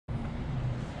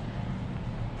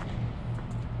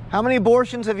How many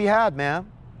abortions have you had,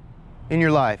 ma'am, in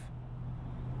your life?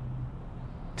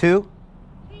 2?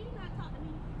 Can you not talk to me?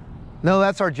 No,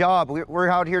 that's our job. We're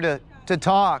out here to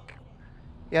talk.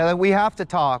 Yeah, we have to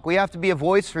talk. We have to be a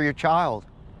voice for your child.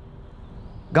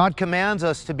 God commands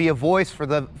us to be a voice for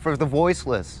the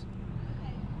voiceless,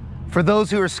 for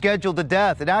those who are scheduled to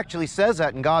death. It actually says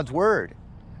that in God's Word.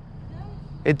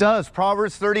 It does.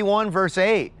 Proverbs 31, verse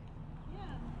 8.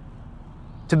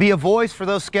 To be a voice for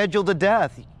those scheduled to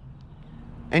death.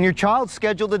 And your child's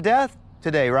scheduled to death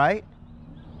today, right?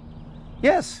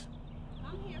 Yes.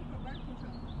 I'm here for birth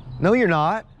control. No, you're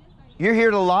not. You're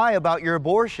here to lie about your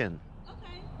abortion.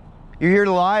 Okay. You're here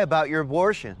to lie about your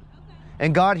abortion. Okay.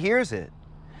 And God hears it.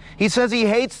 He says He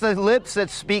hates the lips that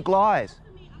speak lies.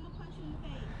 To me, I'm gonna punch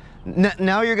you in the face.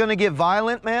 Now you're going to get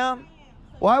violent, ma'am? I am.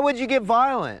 So Why would you get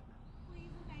violent? please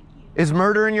and thank you. Is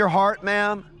murder in your heart,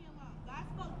 ma'am? Leave me alone. God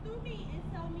spoke through me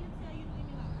and told me to tell you to leave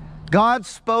me alone. God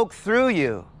spoke through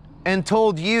you and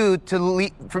told you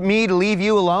for me to leave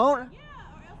you alone? Yeah,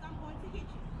 or else I'm going to hit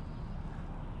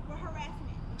you for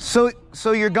harassment.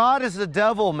 So your God is the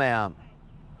devil, ma'am.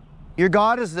 Your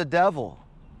God is the devil.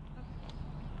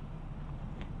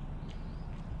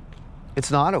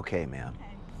 It's not okay, ma'am.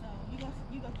 Okay, so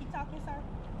you gonna keep talking, sir?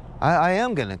 I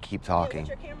am going to keep Yeah, talking. with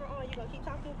your camera on, you gonna keep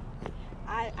talking?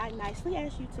 I nicely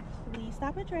asked you to please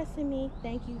stop addressing me.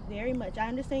 Thank you very much. I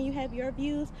understand you have your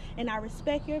views, and I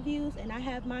respect your views, and I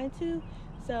have mine too.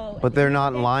 So, But they're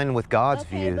not in line with God's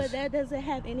okay, views. but that doesn't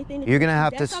have anything to do You're going to with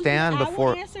have you. to That's something stand I before...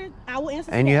 will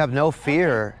answer And to you that. have no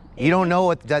fear. Okay. You don't know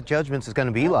what that judgment is going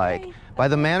to be like. Okay. By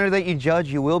the manner that you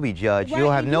judge, you will be judged. Right,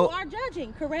 You'll have and no... You are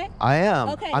judging, correct? I am.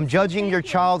 Okay, I'm so judging thank your you.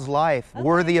 child's life, Okay.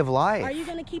 worthy of life. Are you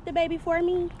gonna keep the baby for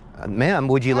me? Ma'am,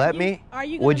 would you let me? Are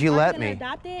you? Would you let gonna me?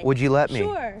 Adopt it? Would you let me?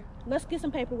 Sure. Let's get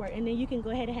some paperwork, and then you can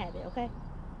go ahead and have it. Okay?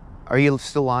 Are you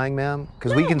still lying, ma'am?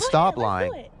 Because we No, can go stop ahead, let's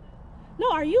do lying. it.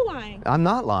 No, are you lying? I'm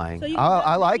not lying. So you I adopt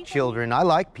the like baby for me? children. I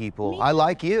like people. Me I too.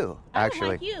 like you, actually.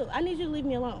 I don't like you. I need you to leave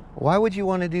me alone. Why would you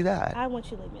want to do that? I want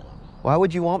you to leave me alone. Why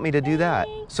would you want me to do that?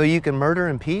 Thanks. So you can murder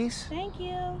in peace? Thank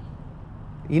you.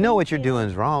 You know what Thank you're you. doing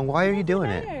is wrong. Why are you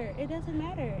doing it? It doesn't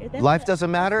matter. Life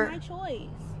doesn't matter? It's my choice.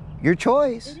 Your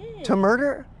choice It is. to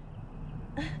murder?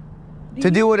 Do To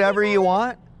you do wanna get whatever you murdered?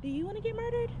 want? Do you want to get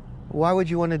murdered? Why would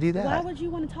you want to do that? Why would you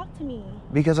want to talk to me?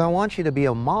 Because I want you to be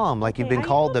a mom like you've Okay, been I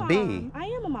called am to a be. mom. I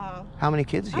am a mom. How many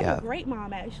kids do you I'm a have? great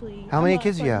mom, actually. How many I'm a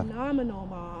kids do you have? Phenomenal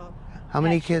mom. How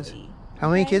many kids? actually. How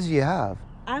many Okay? kids do you have?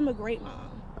 I'm a great mom.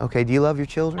 Okay, do you love your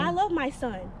children? I love my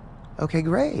son. Okay,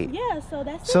 great. Yeah, so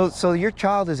that's So it. so your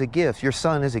child is a gift. Your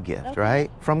son is a gift, Okay.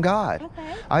 right? From God.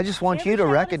 Okay. I just want Every you to child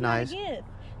is not a recognize. gift.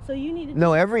 So you need to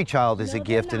No, every child is No, a they're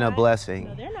gift and a not. blessing.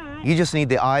 No, they're not. You just need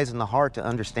the eyes and the heart to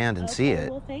understand and see Okay, it.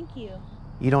 Well, thank you.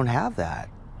 You don't have that.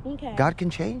 Okay. God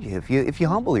can change you if you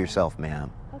humble yourself,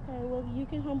 ma'am. Okay, well, you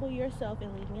can humble yourself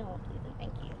and leave me alone, please, and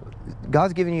thank you.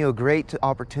 God's giving you a great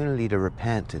opportunity to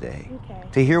repent today. Okay.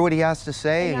 To hear what He has to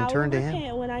say And and I turn will to Him.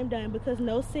 repent when I'm done, because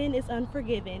no sin is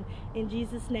unforgiven in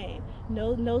Jesus' name.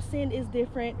 No sin is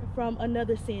different from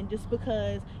another sin. Just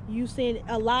because you sin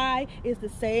a lie is the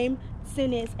same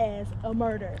sentence as a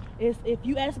murder. If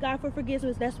you ask God for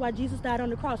forgiveness, that's why Jesus died on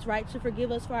the cross, right? To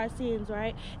forgive us for our sins,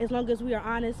 right? As long as we are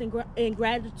honest and in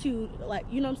gratitude, like,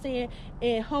 you know what I'm saying,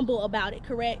 and humble about it.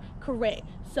 Correct.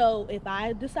 So if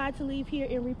I decide to leave here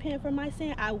and repent for my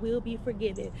sin, I will be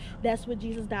forgiven. That's what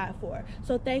Jesus died for.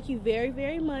 So thank you very,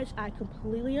 very much. I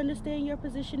completely understand your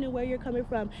position and where you're coming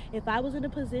from. If I was in a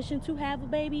position to have a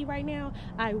baby right now,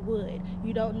 I would.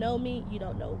 You don't know me. You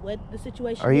don't know what the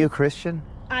situation Are is. you a Christian?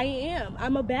 I am.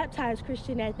 I'm a baptized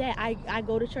Christian at that. I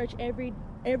go to church every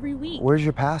week. Where's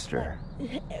your pastor?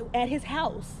 At his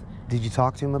house. Did you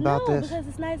talk to him about no, this? because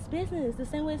it's not his business. The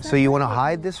same way it's So not you my want to business.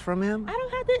 hide this from him? I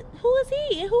don't have to. Who is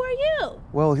he and who are you?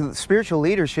 Well, the spiritual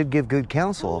leaders should give good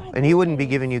counsel, Oh my and he wouldn't be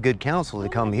goodness. giving you good counsel to Oh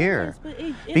come my here.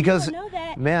 goodness, but if Because, you don't know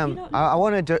that, ma'am, you don't know. I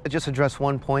want to just address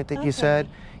one point that you Okay. said.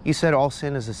 You said all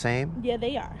sin is the same? Yeah,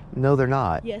 they are. No, they're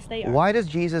not. Yes, they are. Why does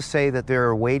Jesus say that there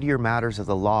are weightier matters of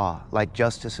the law, like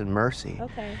justice and mercy?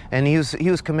 Okay. And he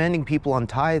was commending people on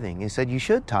tithing. He said you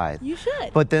should tithe. You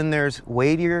should. But then there's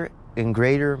weightier and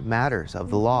greater matters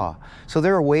of the law. So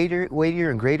there are weightier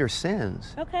and greater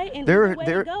sins. Okay, and There- either way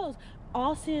there- it goes,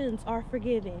 all sins are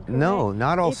forgiven. Correct? No,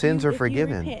 not all sins are if you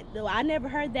forgiven. repent. No, I never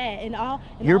heard that. And You're all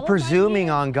of my presuming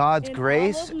years- on God's in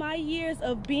grace. all of my years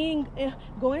of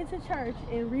going to church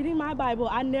and reading my Bible,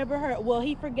 I never heard. Well,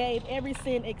 He forgave every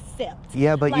sin except.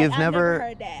 Yeah, but Like, you've I've never,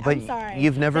 heard that. but I'm sorry.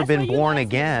 you've never That's been where you born lost me.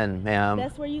 again, ma'am.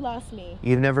 That's where you lost me.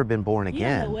 You've never been born You don't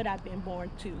again. know what I've been born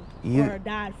to, You- or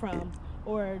died from,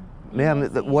 or Ma'am, no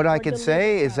sin what I or can deliver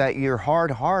say is child. that your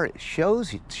hard heart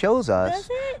shows Does us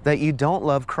it? that you don't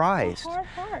love A Christ. hard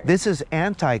heart. This is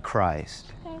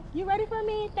anti-Christ. Okay. You ready for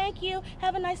me? Thank you.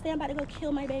 Have a nice day. I'm about to go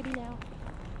kill my baby now.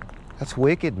 That's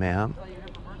wicked, ma'am. Bye.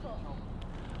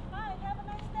 Have a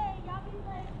nice day. Y'all be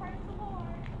blessed. Praise the Lord.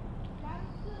 God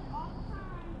is good all the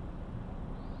time.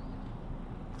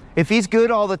 If he's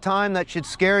good all the time, that should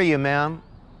scare you, ma'am,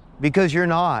 because you're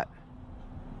not.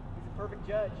 He's a perfect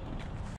judge.